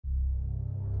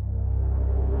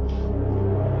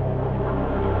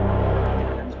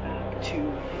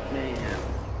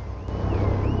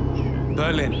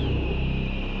Berlin.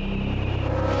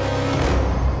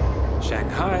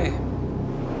 Shanghai.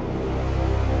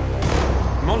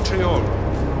 Montreal.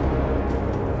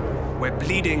 We're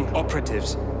bleeding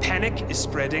operatives. Panic is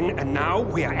spreading, and now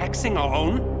we are axing our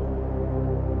own?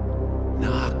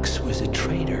 Knox was a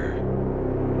traitor.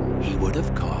 He would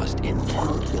have caused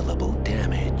incalculable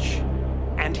damage.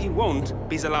 And he won't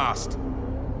be the last.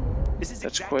 This is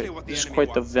That's exactly quite, what the this is enemy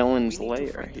quite the wants. villain's We need to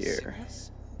lair fight the here.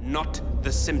 sickness, not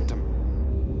the symptom.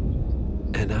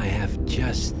 And I have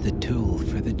just the tool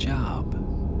for the job.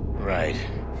 Right.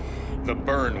 The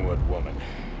Burnwood woman.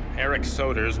 Eric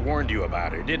Soders warned you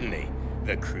about her, didn't he?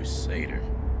 The Crusader.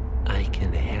 I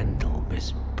can handle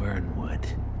Miss Burnwood.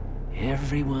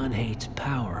 Everyone hates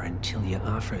power until you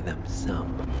offer them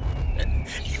some.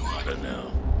 You ought to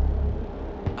know.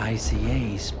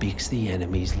 ICA speaks the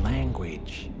enemy's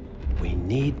language. We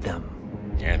need them.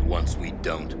 And once we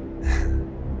don't,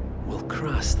 We'll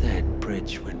cross that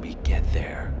bridge when we get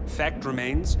there. Fact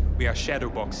remains, we are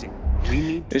shadowboxing. We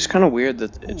need It's kind of weird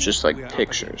that it's just like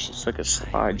pictures. It's like a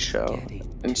slideshow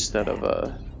instead of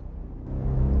a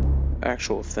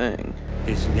actual thing,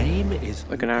 His name is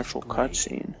like an actual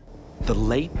cutscene. the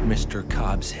late Mr.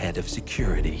 Cobb's head of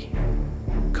security.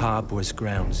 Cobb was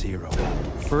ground zero,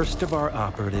 first of our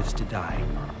operatives to die.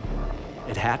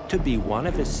 It had to be one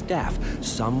of his staff,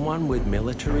 someone with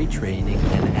military training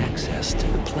and access to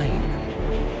the plane.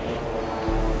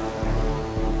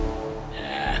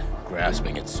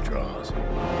 grasping at straws.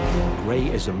 Gray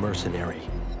is a mercenary,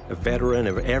 a veteran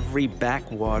of every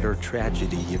backwater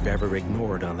tragedy you've ever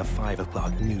ignored on the 5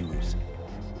 o'clock news.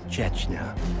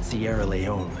 Chechnya, Sierra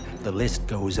Leone, the list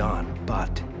goes on,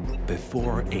 but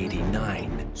before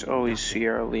 '89, It's always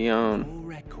Sierra Leone. no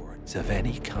records of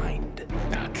any kind.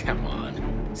 Ah, come on.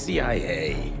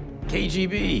 CIA,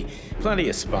 KGB, plenty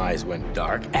of spies went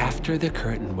dark. After the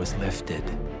curtain was lifted,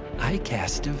 I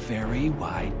cast a very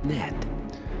wide net.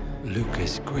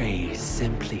 Lucas Gray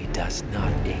simply does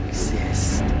not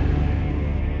exist.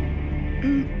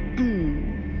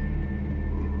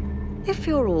 If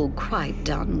you're all quite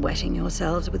done wetting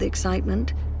yourselves with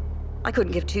excitement, I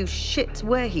couldn't give two shits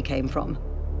where he came from.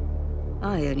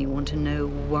 I only want to know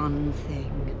one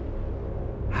thing.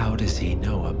 How does he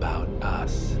know about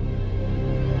us?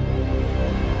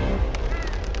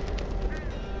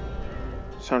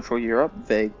 Central Europe,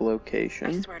 vague I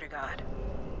location. swear to God,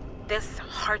 this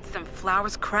hearts and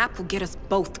flowers crap will get us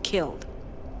both killed.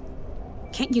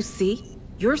 Can't you see?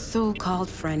 Your so-called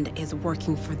friend is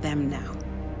working for them now.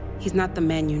 He's not the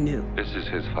man you knew. This is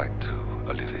his fight too,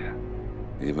 Olivia.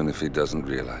 Even if he doesn't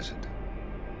realize it.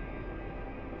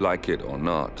 Like it or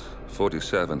not,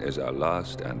 47 is our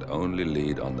last and only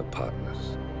lead on the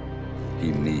partners.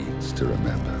 He needs to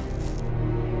remember.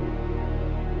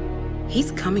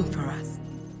 He's coming for us.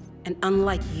 And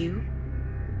unlike you,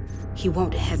 he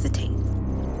won't hesitate.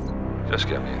 Just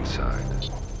get me inside.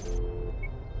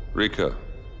 Rico,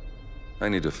 I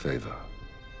need a favor.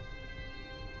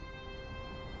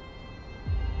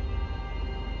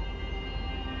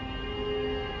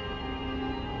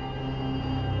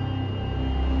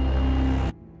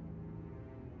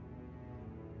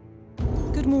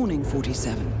 Good morning,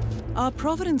 47. Our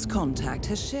Providence contact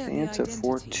has shared the Santa identity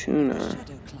Fortuna. of a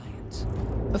shadow client,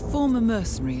 a former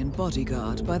mercenary and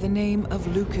bodyguard by the name of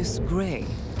Lucas Gray.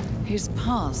 His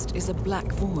past is a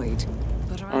black void,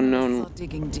 but our Unknown- analysts are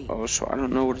digging deep. Oh, so I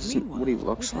don't know what he Meanwhile,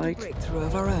 looks we've had like. a breakthrough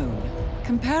of our own.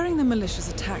 Comparing the militia's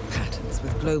attack patterns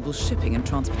with global shipping and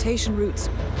transportation routes,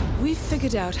 we've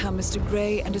figured out how Mr.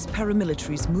 Gray and his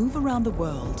paramilitaries move around the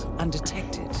world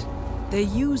undetected. They're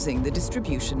using the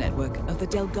distribution network of the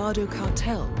Delgado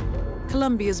Cartel,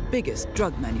 Colombia's biggest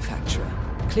drug manufacturer.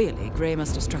 Clearly, Gray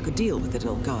must have struck a deal with the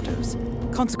Delgados.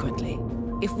 Consequently,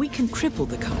 if we can cripple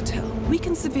the cartel, we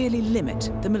can severely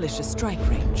limit the militia's strike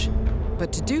range.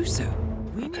 But to do so,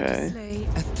 we need to slay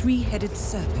a three-headed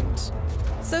serpent.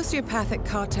 Sociopathic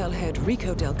cartel head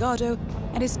Rico Delgado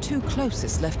and his two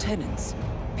closest lieutenants,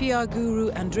 PR guru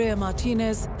Andrea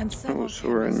Martinez and Oh, so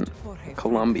we're in Jorge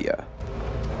Colombia.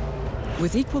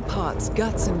 With equal parts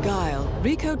guts and guile,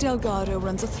 Rico Delgado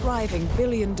runs a thriving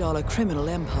billion-dollar criminal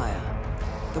empire.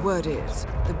 The word is,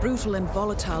 the brutal and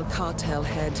volatile cartel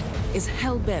head is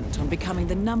hell-bent on becoming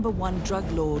the #1 drug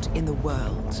lord in the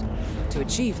world. To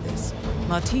achieve this,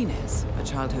 Martinez, a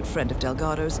childhood friend of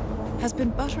Delgado's, has been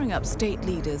buttering up state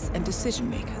leaders and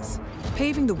decision-makers,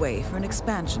 paving the way for an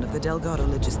expansion of the Delgado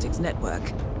logistics network,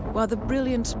 while the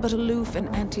brilliant but aloof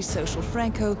and antisocial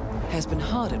Franco has been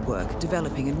hard at work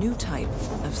developing a new type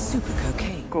of super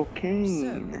cocaine.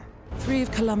 Cocaine. So, three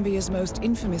of Colombia's most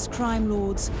infamous crime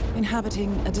lords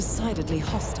inhabiting a decidedly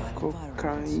hostile environment.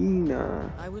 Cocaina.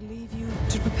 I will leave you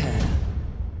to prepare.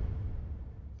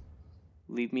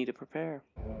 Leave me to prepare.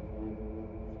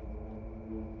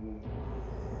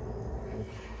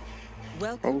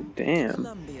 Welcome Oh, damn. to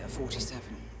Colombia 47.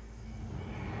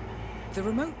 The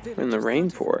remote village In the of Santa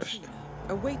rainforest. Fortuna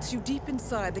awaits you deep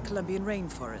inside the Colombian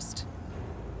rainforest.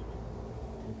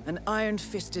 An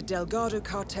iron-fisted Delgado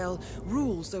cartel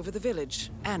rules over the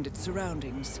village and its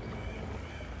surroundings.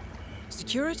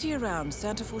 Security around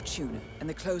Santa Fortuna and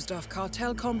the closed-off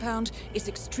cartel compound is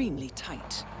extremely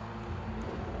tight.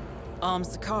 Armed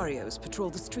sicarios patrol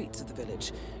the streets of the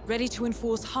village, ready to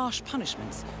enforce harsh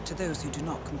punishments to those who do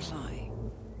not comply.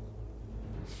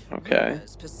 Okay.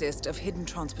 Rumors persist of hidden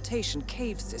transportation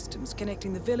cave systems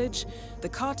connecting the village, the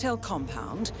cartel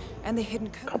compound, and the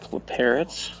hidden coast. Couple of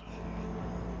parrots.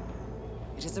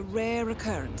 It is a rare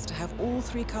occurrence to have all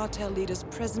three cartel leaders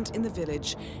present in the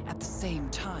village at the same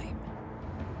time.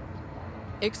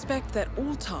 Expect that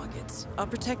all targets are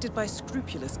protected by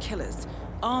scrupulous killers,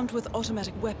 armed with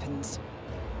automatic weapons.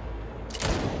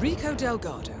 Rico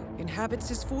Delgado inhabits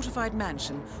his fortified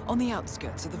mansion on the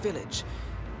outskirts of the village,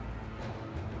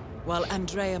 while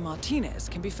Andrea Martinez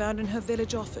can be found in her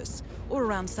village office or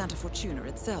around Santa Fortuna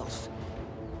itself.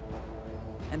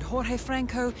 And Jorge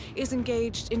Franco is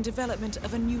engaged in development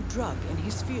of a new drug in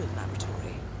his field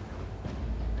laboratory.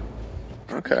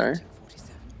 Okay.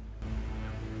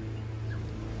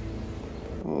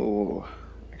 Oh,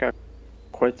 I got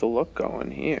quite the look going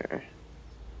here.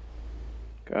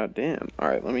 God damn.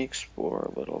 Alright, let me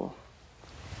explore a little.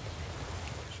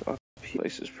 So, this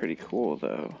place is pretty cool,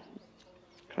 though.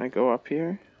 Can I go up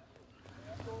here?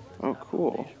 Oh,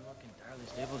 cool.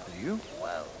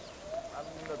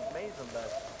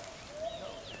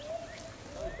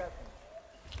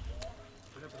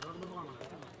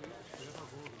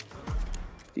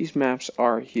 These maps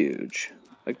are huge.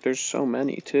 Like, there's so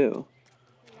many, too.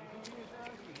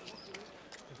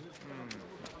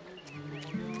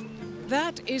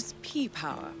 That is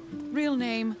P-Power. Real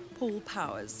name, Paul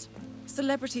Powers.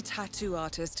 Celebrity tattoo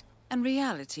artist and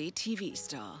reality TV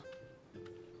star.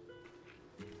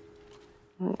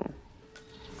 Oh.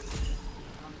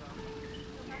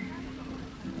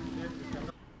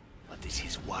 But this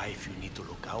is wife you need to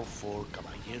look out for,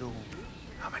 caballero.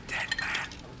 I'm a dead man.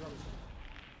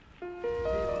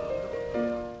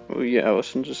 Oh yeah,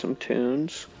 listen to some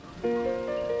tunes.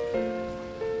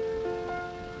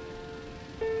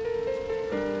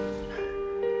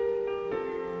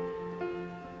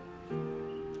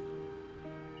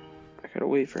 I gotta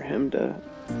wait for him to...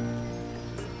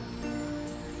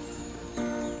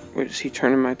 Wait, is he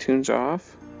turning my tunes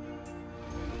off?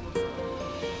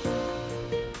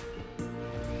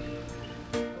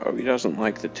 Oh, he doesn't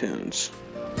like the tunes.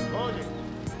 Oye,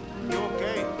 you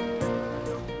okay?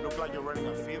 Look like you're running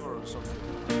a fever or something.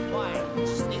 Fine,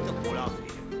 just need to pull out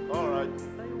here. All right.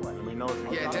 Let me know if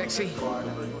you... Yeah, Dexy.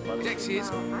 Dexy is...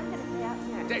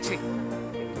 Dexy.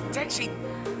 Dexy!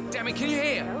 Damn it, can you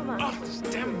hear? Oh, this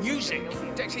damn music.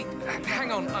 Dexy,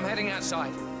 hang on, I'm heading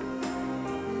outside.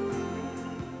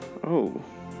 Oh.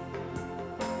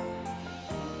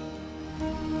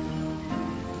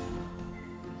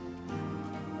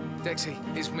 Dexy,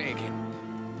 it's me again.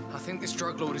 I think this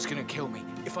drug lord is gonna kill me.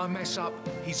 If I mess up,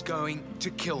 he's going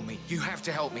to kill me. You have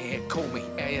to help me here. Call me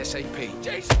ASAP.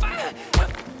 Jason!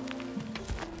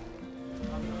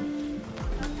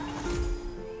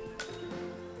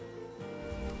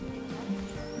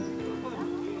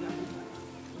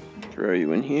 Throw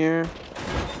you in here.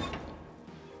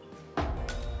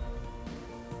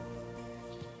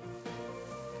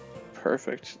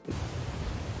 Perfect.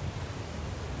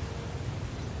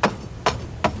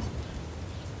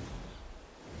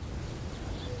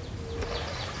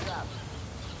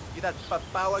 You that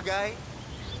power guy?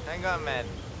 Hang on, man.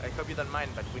 I hope you don't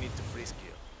mind, but we need to frisk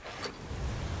you.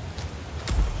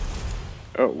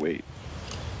 Oh, wait.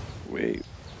 Wait.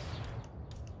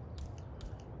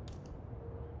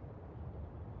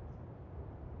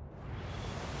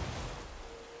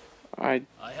 I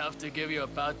have to give you a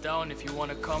pat down if you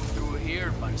want to come through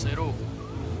here, Parcero.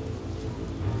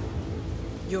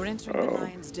 You're entering the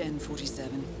Lion's Den,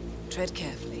 47. Tread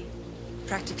carefully.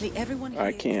 Practically everyone here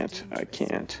I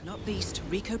can't. not least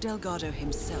Rico Delgado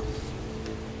himself.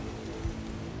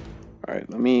 Alright,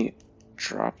 let me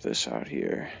drop this out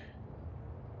here.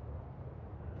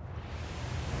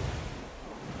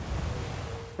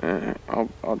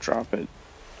 I'll drop it.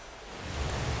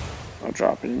 I'll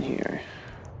drop it in here.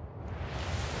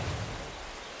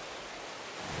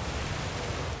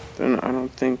 Then I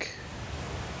don't think...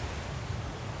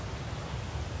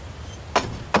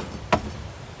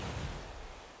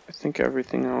 I think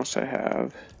everything else I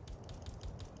have.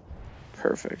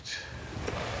 Perfect.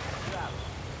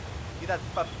 You that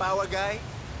power guy?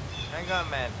 Hang on,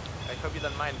 man. I hope you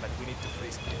don't mind, but we need to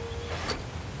frisk you.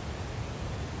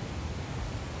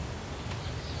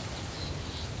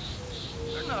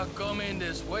 You're not coming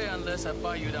this way unless I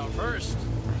buy you down first.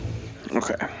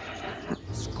 Okay.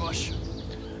 Squash.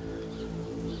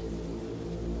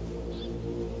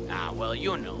 Ah, well,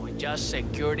 you know, just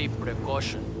security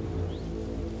precaution.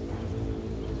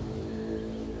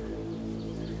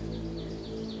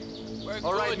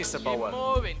 All right, Mr. Power.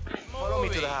 Moving. Follow me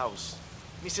to the house.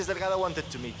 Mrs. Delgado wanted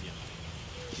to meet you.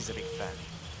 She's a big fan.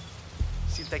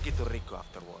 She'll take you to Rico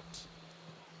afterwards.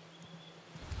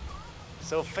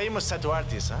 So famous tattoo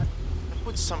artist, huh? I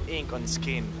put some ink on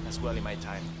skin as well in my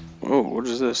time. Whoa, what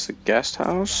is this? The guest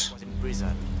house? I was in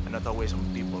prison and not always on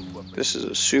people who are This is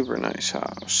a super nice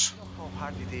house. You know how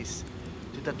hard it is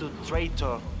to tattoo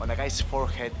traitor on a guy's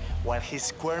forehead while he's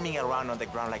squirming around on the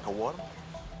ground like a worm?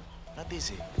 Not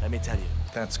easy, let me tell you.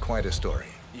 That's quite a story.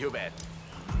 You bet.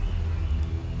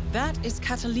 That is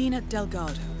Catalina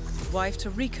Delgado, wife to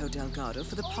Rico Delgado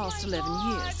for the past 11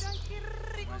 years.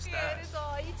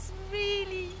 Oh, it's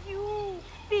really you,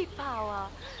 P-Power.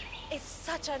 It's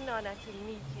such an honor to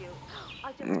meet you.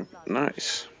 I just love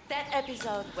Nice. that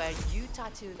episode where you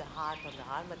tattoo the heart on the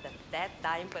arm of the dead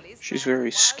time police. She's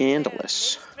very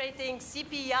scandalous. Demonstrating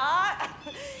CPR.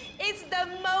 It's the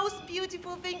most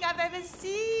beautiful thing I've ever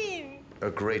seen. A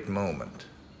great moment.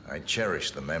 I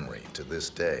cherish the memory to this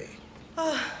day.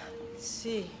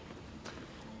 See.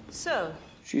 So,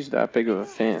 She's that big of a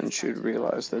fan, she'd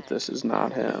realize that this is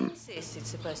not him. it's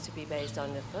supposed to be based on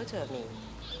a photo of me.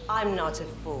 I'm not a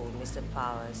fool, Mr.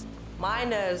 Powers. My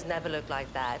nose never looked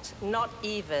like that, not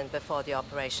even before the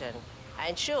operation.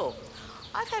 And sure,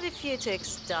 I've had a few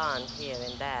ticks done here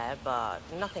and there, but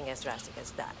nothing as drastic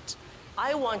as that.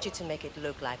 I want you to make it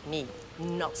look like me,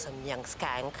 not some young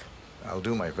skank. I'll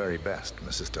do my very best,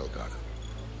 Mrs. Delgado.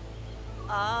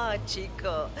 Ah,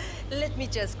 Chico, let me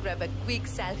just grab a quick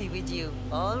selfie with you,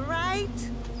 all right?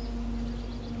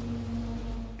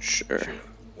 Sure.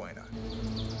 Why not?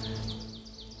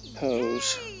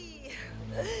 Pose.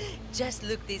 Just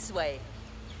look this way.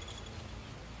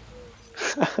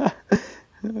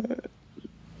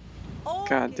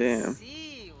 God damn.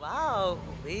 See, wow,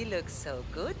 we look so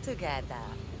good together.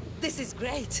 This is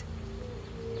great.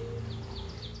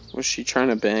 Was she trying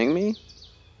to bang me?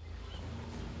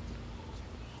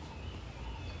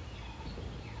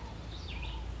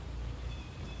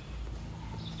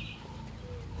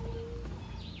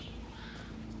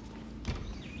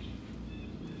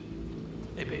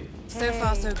 Hey, babe. So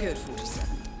far, so good, 47.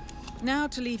 Now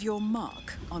to leave your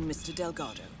mark on Mr.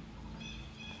 Delgado.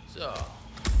 So,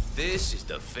 this is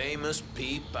the famous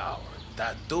P. Power,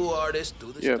 tattoo artist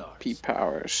to the Yeah, stars. Pete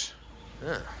Powers.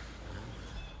 Huh.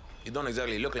 You don't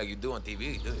exactly look like you do on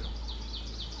TV, do you?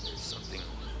 There's something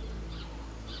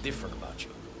different about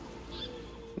you.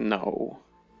 No.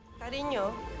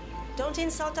 Cariño, don't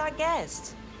insult our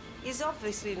guest. He's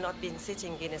obviously not been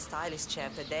sitting in a stylish chair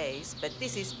for days, but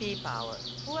this is P-Power.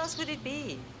 Who else would it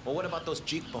be? Well, what about those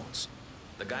cheekbones?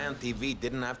 The guy on TV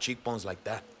didn't have cheekbones like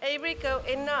that. Hey, Rico,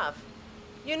 enough.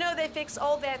 You know they fix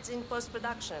all that in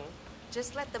post-production.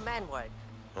 Just let the man work.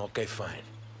 Okay, fine.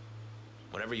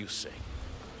 Whatever you say.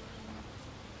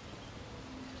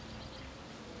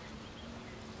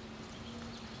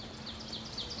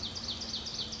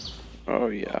 Oh,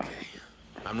 yeah. Okay.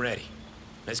 I'm ready.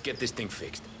 Let's get this thing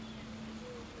fixed.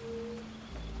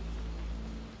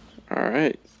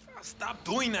 Alright. Stop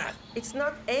doing that! It's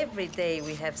not every day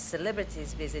we have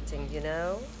celebrities visiting, you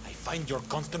know? I find your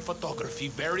constant photography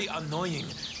very annoying,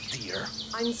 dear.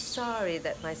 I'm sorry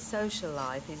that my social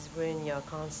life is ruining your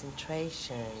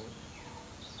concentration.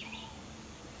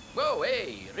 Whoa,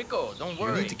 hey, Rico, don't You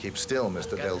worry. need to keep still,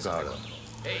 Mr. Delgado.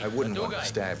 Hey, I wouldn't tattoo want guy. to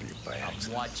stab you by I'm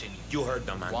accident. watching you. You heard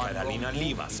the man, One Catalina. wrong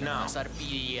Leave move, us y now. van a estar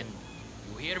pidiendo.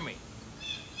 You hear me?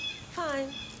 Fine,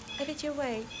 have it your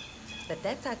way. But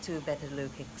that tattoo better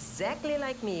look exactly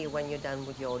like me when you're done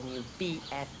with your new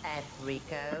BFF,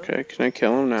 Rico. Okay, can I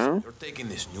kill him now? You're taking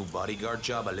this new bodyguard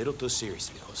job a little too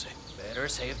seriously, Jose. Better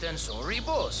safe than sorry,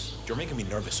 boss. You're making me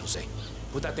nervous, Jose.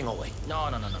 Put that thing away. No.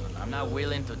 I'm not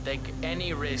willing to take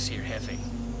any risks here, Jefe.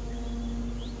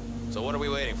 So what are we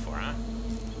waiting for, huh?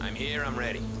 I'm here, I'm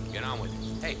ready. Get on with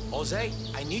it. Hey, Jose,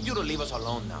 I need you to leave us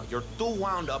alone now. You're too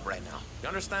wound up right now. You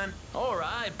understand? All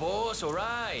right, boss, all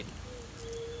right.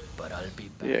 But I'll be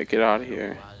back. Yeah, get out of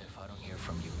here. If I don't hear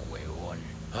from you, huevón.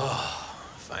 Oh,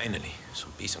 finally.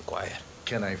 Some peace and quiet.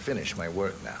 Can I finish my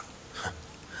work now?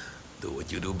 Do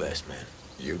what you do best, man.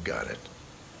 You got it.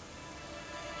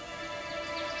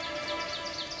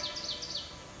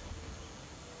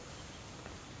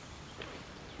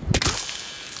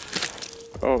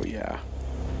 Oh, yeah.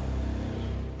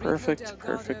 Perfect,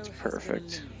 perfect,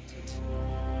 perfect.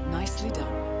 Nicely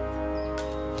done.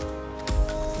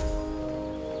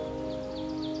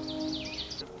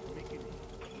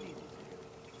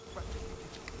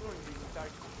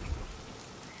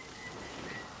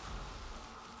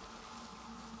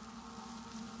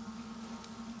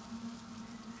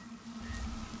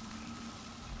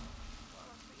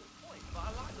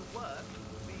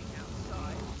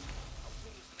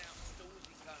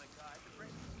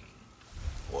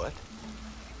 What?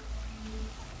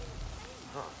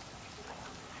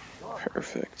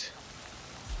 Perfect.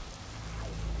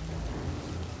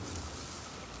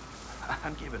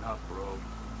 I'm giving up, bro.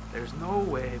 There's no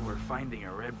way we're finding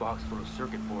a red box full of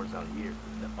circuit boards out here.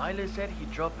 The pilot said he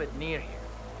dropped it near here.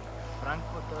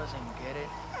 Franco doesn't get it.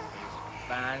 His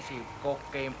fancy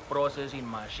cocaine processing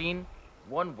machine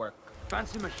won't work.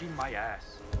 Fancy machine my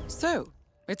ass. So,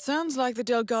 it sounds like the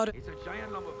Delgado... It's a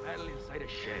giant lump of metal inside a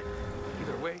shed.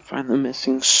 Either way... Find the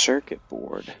missing circuit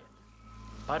board.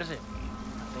 What is it?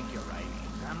 I think you're right.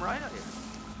 I'm right out here.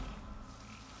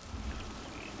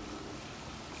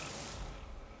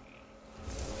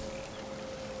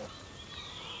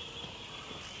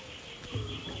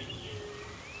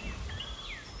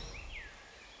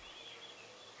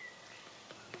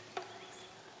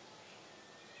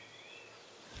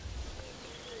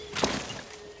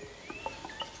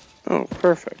 Oh,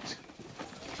 perfect.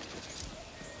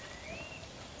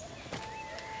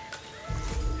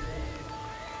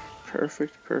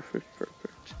 Perfect, perfect,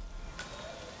 perfect.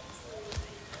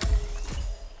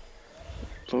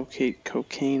 Locate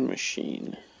cocaine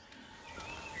machine.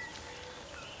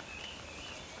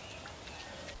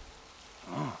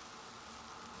 Oh.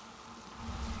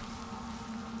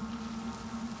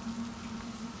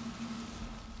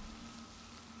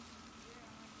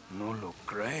 No lo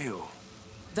creo.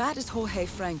 That is Jorge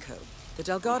Franco, the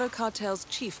Delgado Cartel's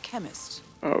chief chemist.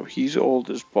 Oh, he's old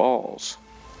as balls.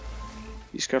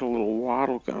 He's got a little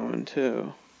waddle going,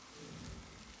 too.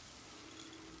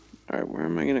 Alright, where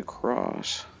am I gonna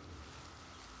cross?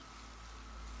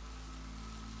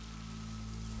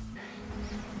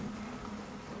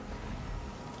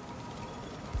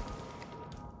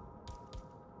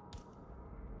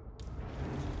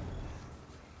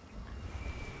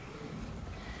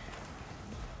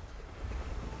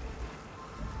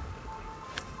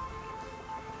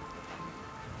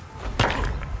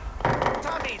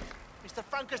 Mr.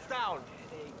 Frank is down.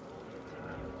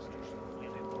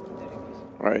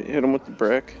 Alright, hit him with the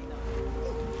brick.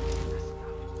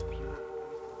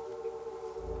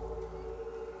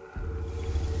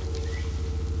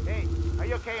 Hey, are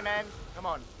you okay, man? Come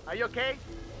on. Are you okay?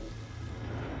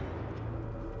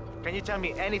 Can you tell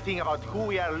me anything about who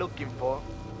we are looking for?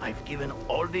 I've given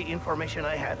all the information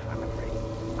I have, I'm afraid.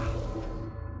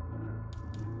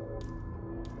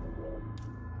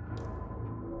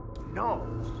 No.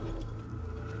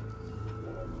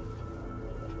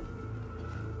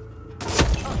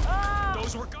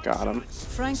 Got him.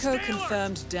 Franco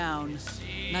confirmed down.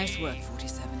 Nice work,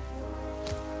 47.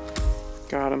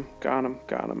 Got him, got him,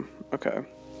 got him. Okay.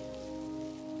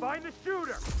 Find the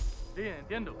shooter! Sí,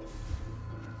 entiendo.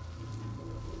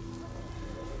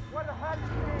 What the hell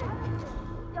is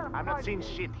this? I'm not seeing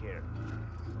shit here.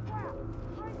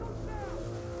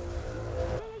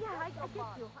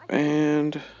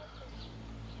 And...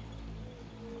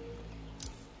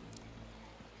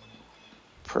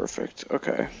 perfect,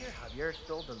 okay. Javier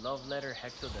stole the love letter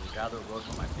Hector Delgado wrote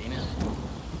to Martinez.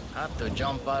 Had to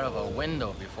jump out of a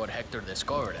window before Hector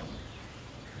discovered him.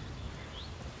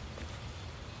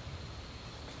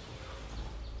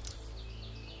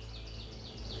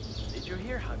 Did you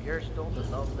hear Javier stole the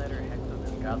love letter Hector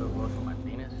Delgado wrote to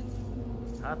Martinez?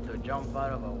 Had to jump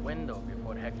out of a window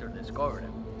before Hector discovered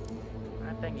him.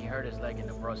 I think he hurt his leg in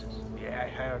the process. Yeah, I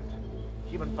heard.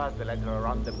 He even passed the letter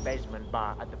around the basement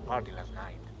bar at the party last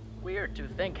night. Weird to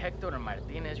think Hector and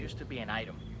Martinez used to be an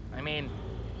item. I mean,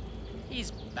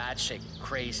 he's batshit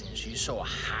crazy and she's so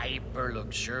hyper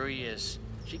luxurious.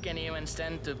 She can't even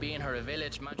stand to be in her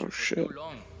village much for too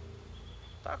long.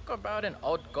 Talk about an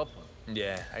odd couple.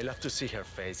 Yeah, I love to see her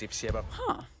face if she ever...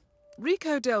 Huh.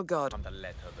 Rico Delgado. On the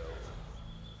letter,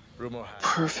 though. Rumor has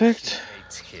Perfect.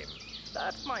 she hates him.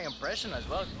 That's my impression as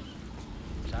well.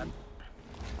 Sad.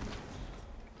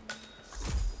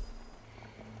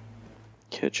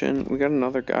 Kitchen. We got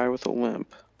another guy with a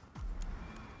limp.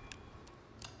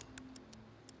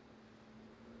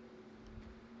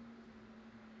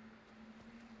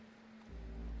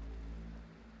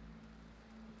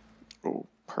 Oh,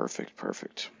 perfect,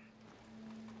 perfect.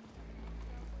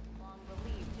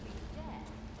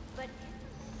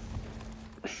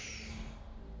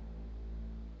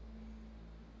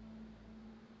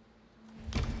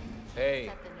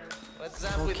 Hey, what's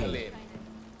up with the lid?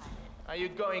 Are you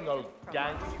going all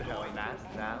gangster on us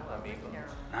now, amigo?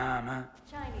 Nah, man.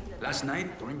 Last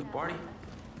night, during the party,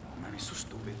 man, it's so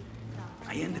stupid.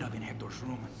 I ended up in Hector's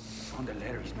room and found the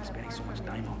letter he's been spending so much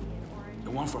time on. The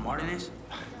one from Artemis?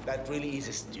 That really is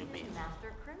stupid.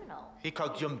 He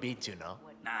caught you on beat, you know?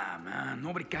 Nah, man,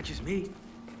 nobody catches me.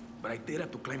 But I did have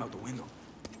to climb out the window.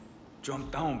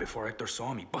 Jumped down before Hector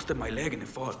saw me, busted my leg in the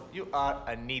fall. You are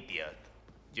an idiot.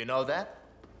 You know that?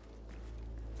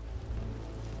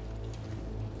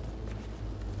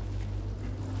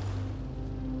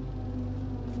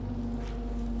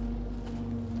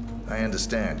 I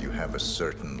understand you have a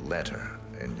certain letter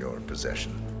in your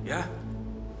possession. Yeah?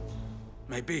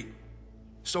 Maybe.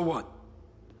 So what?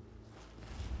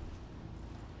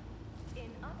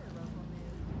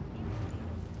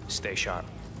 Stay sharp.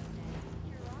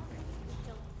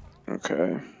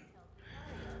 Okay.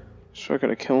 So I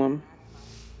gotta kill him.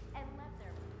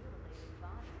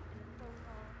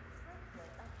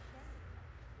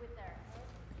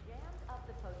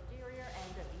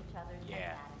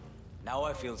 Yeah. Now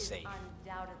I feel safe.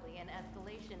 Undoubtedly an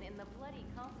escalation in the bloody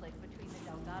conflict between the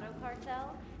Delgado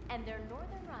Cartel and their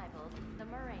northern rivals, the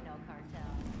Moreno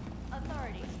Cartel.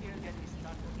 Authorities fear that this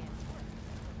stuff will get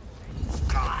worse.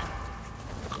 God!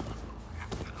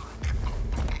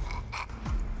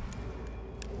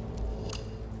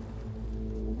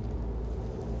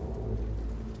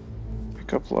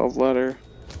 Pick up love letter.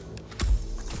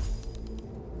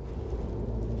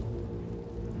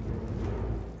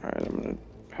 Alright, I'm gonna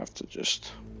have to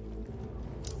just...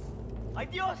 ¡Ay,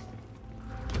 Dios!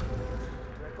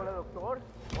 Hola, doctor.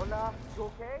 Hola, you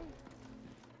okay?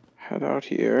 head out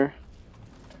here.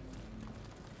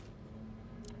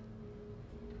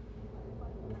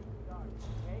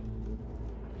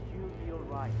 You'll be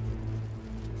alright.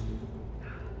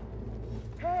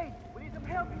 Hey, we need some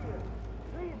help here.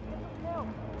 Please, get some help.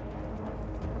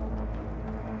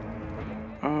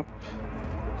 Up.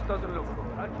 This doesn't look good.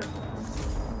 I'll check.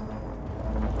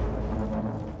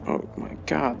 Oh my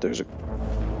god, there's a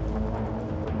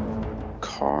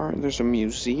car. There's a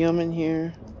museum in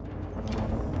here.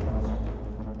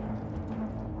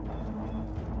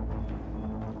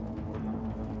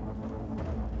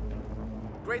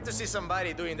 Great to see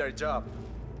somebody doing their job.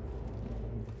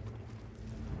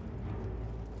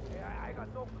 I got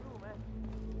no clue, man.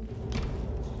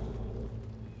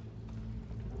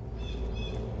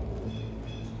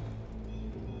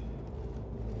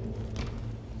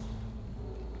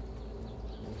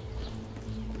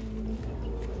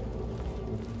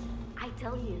 I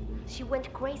tell you, she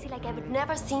went crazy like I've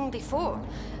never seen before.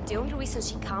 The only reason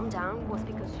she calmed down was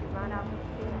because she ran out of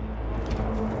fear.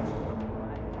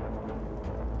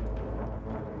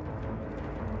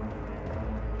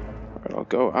 Alright, I'll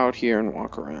go out here and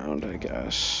walk around, I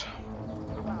guess.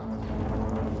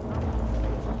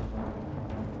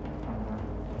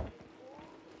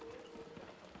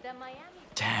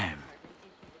 Damn.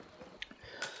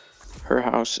 Her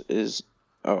house is...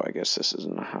 Oh, I guess this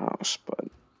isn't a house, but...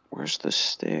 Where's the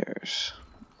stairs?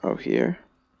 Oh, here?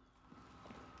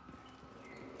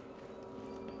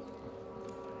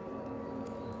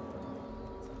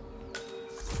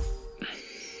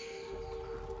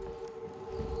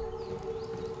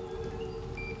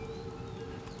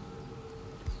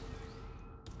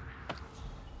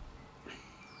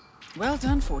 Well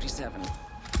done, 47.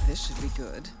 This should be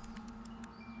good.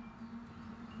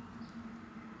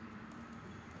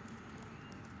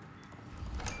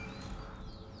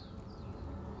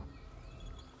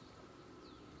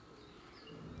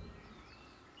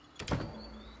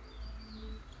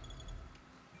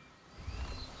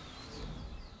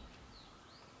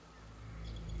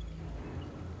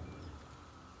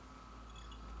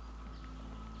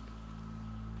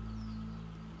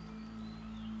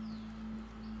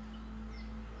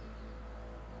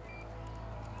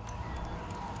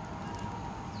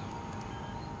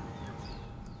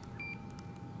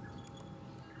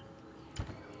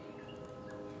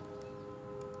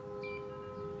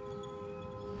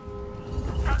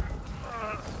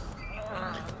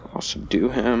 I'll subdue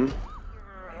him.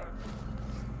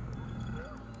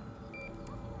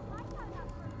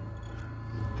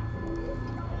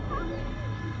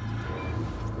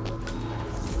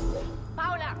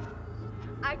 Paula!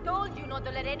 I told you not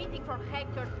to let anything from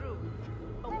Hector through.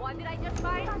 But what did I just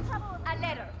find? A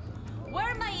letter.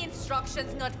 Were my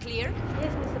instructions not clear?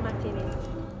 Yes, Mr. Martinez.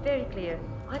 Very clear.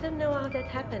 I don't know how that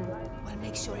happened. Well,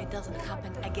 make sure it doesn't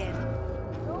happen again.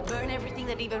 Burn everything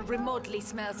that even remotely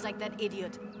smells like that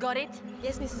idiot. Got it?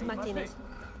 Yes, Mrs. Martinez.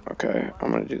 Okay,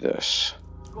 I'm gonna do this.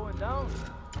 Going down.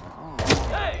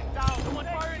 Hey! Down! Someone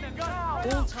firing a gun!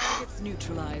 All targets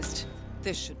neutralized.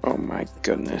 This should. Oh my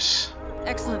goodness.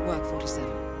 Excellent work, 47.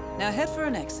 Now head for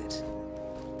an exit.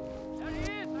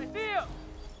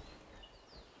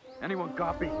 Anyone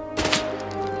copy?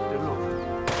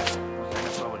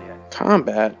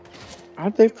 Combat?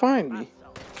 How'd they find me?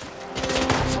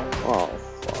 Oh,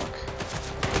 fuck.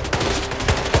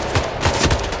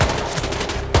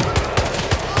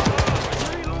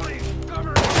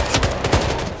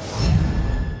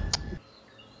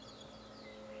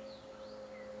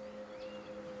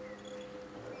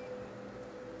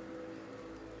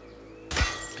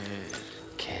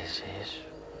 ¿Qué es eso?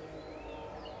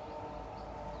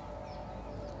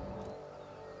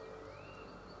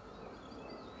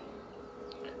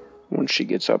 Once she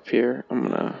gets up here, I'm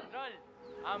gonna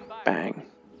bang.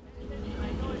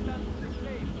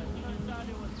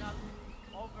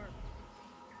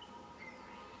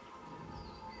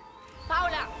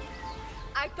 Paula,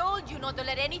 I told you not to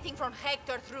let anything from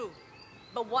Hector through.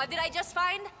 But what did I just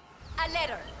find? A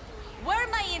letter. Were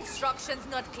my instructions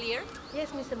not clear?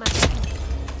 Yes, Mr. Martin.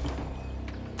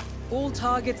 All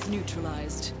targets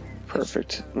neutralized.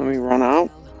 Perfect. Let me run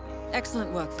out.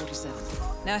 Excellent work, 47.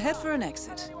 Now head for an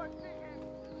exit.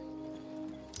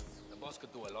 The boss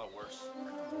could do a lot worse.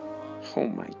 Oh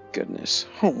my goodness.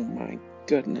 Oh my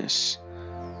goodness.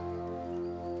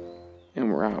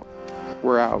 And we're out.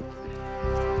 We're out.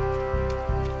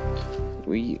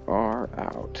 We are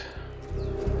out.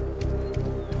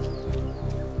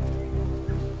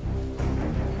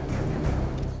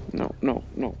 No, no,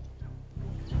 no.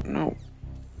 No.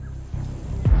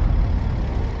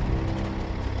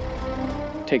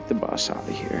 Take the bus out of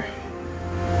here.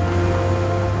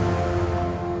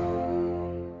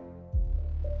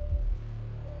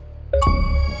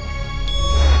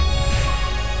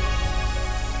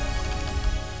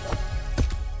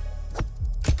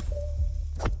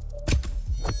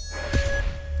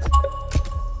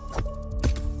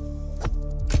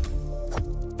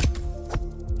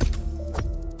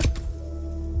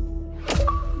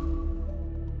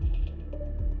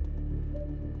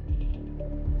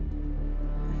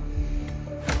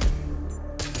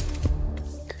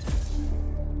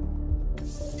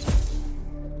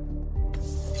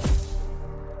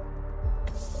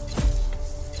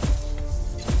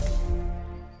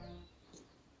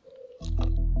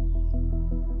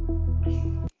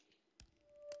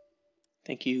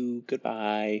 Thank you.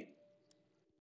 Goodbye.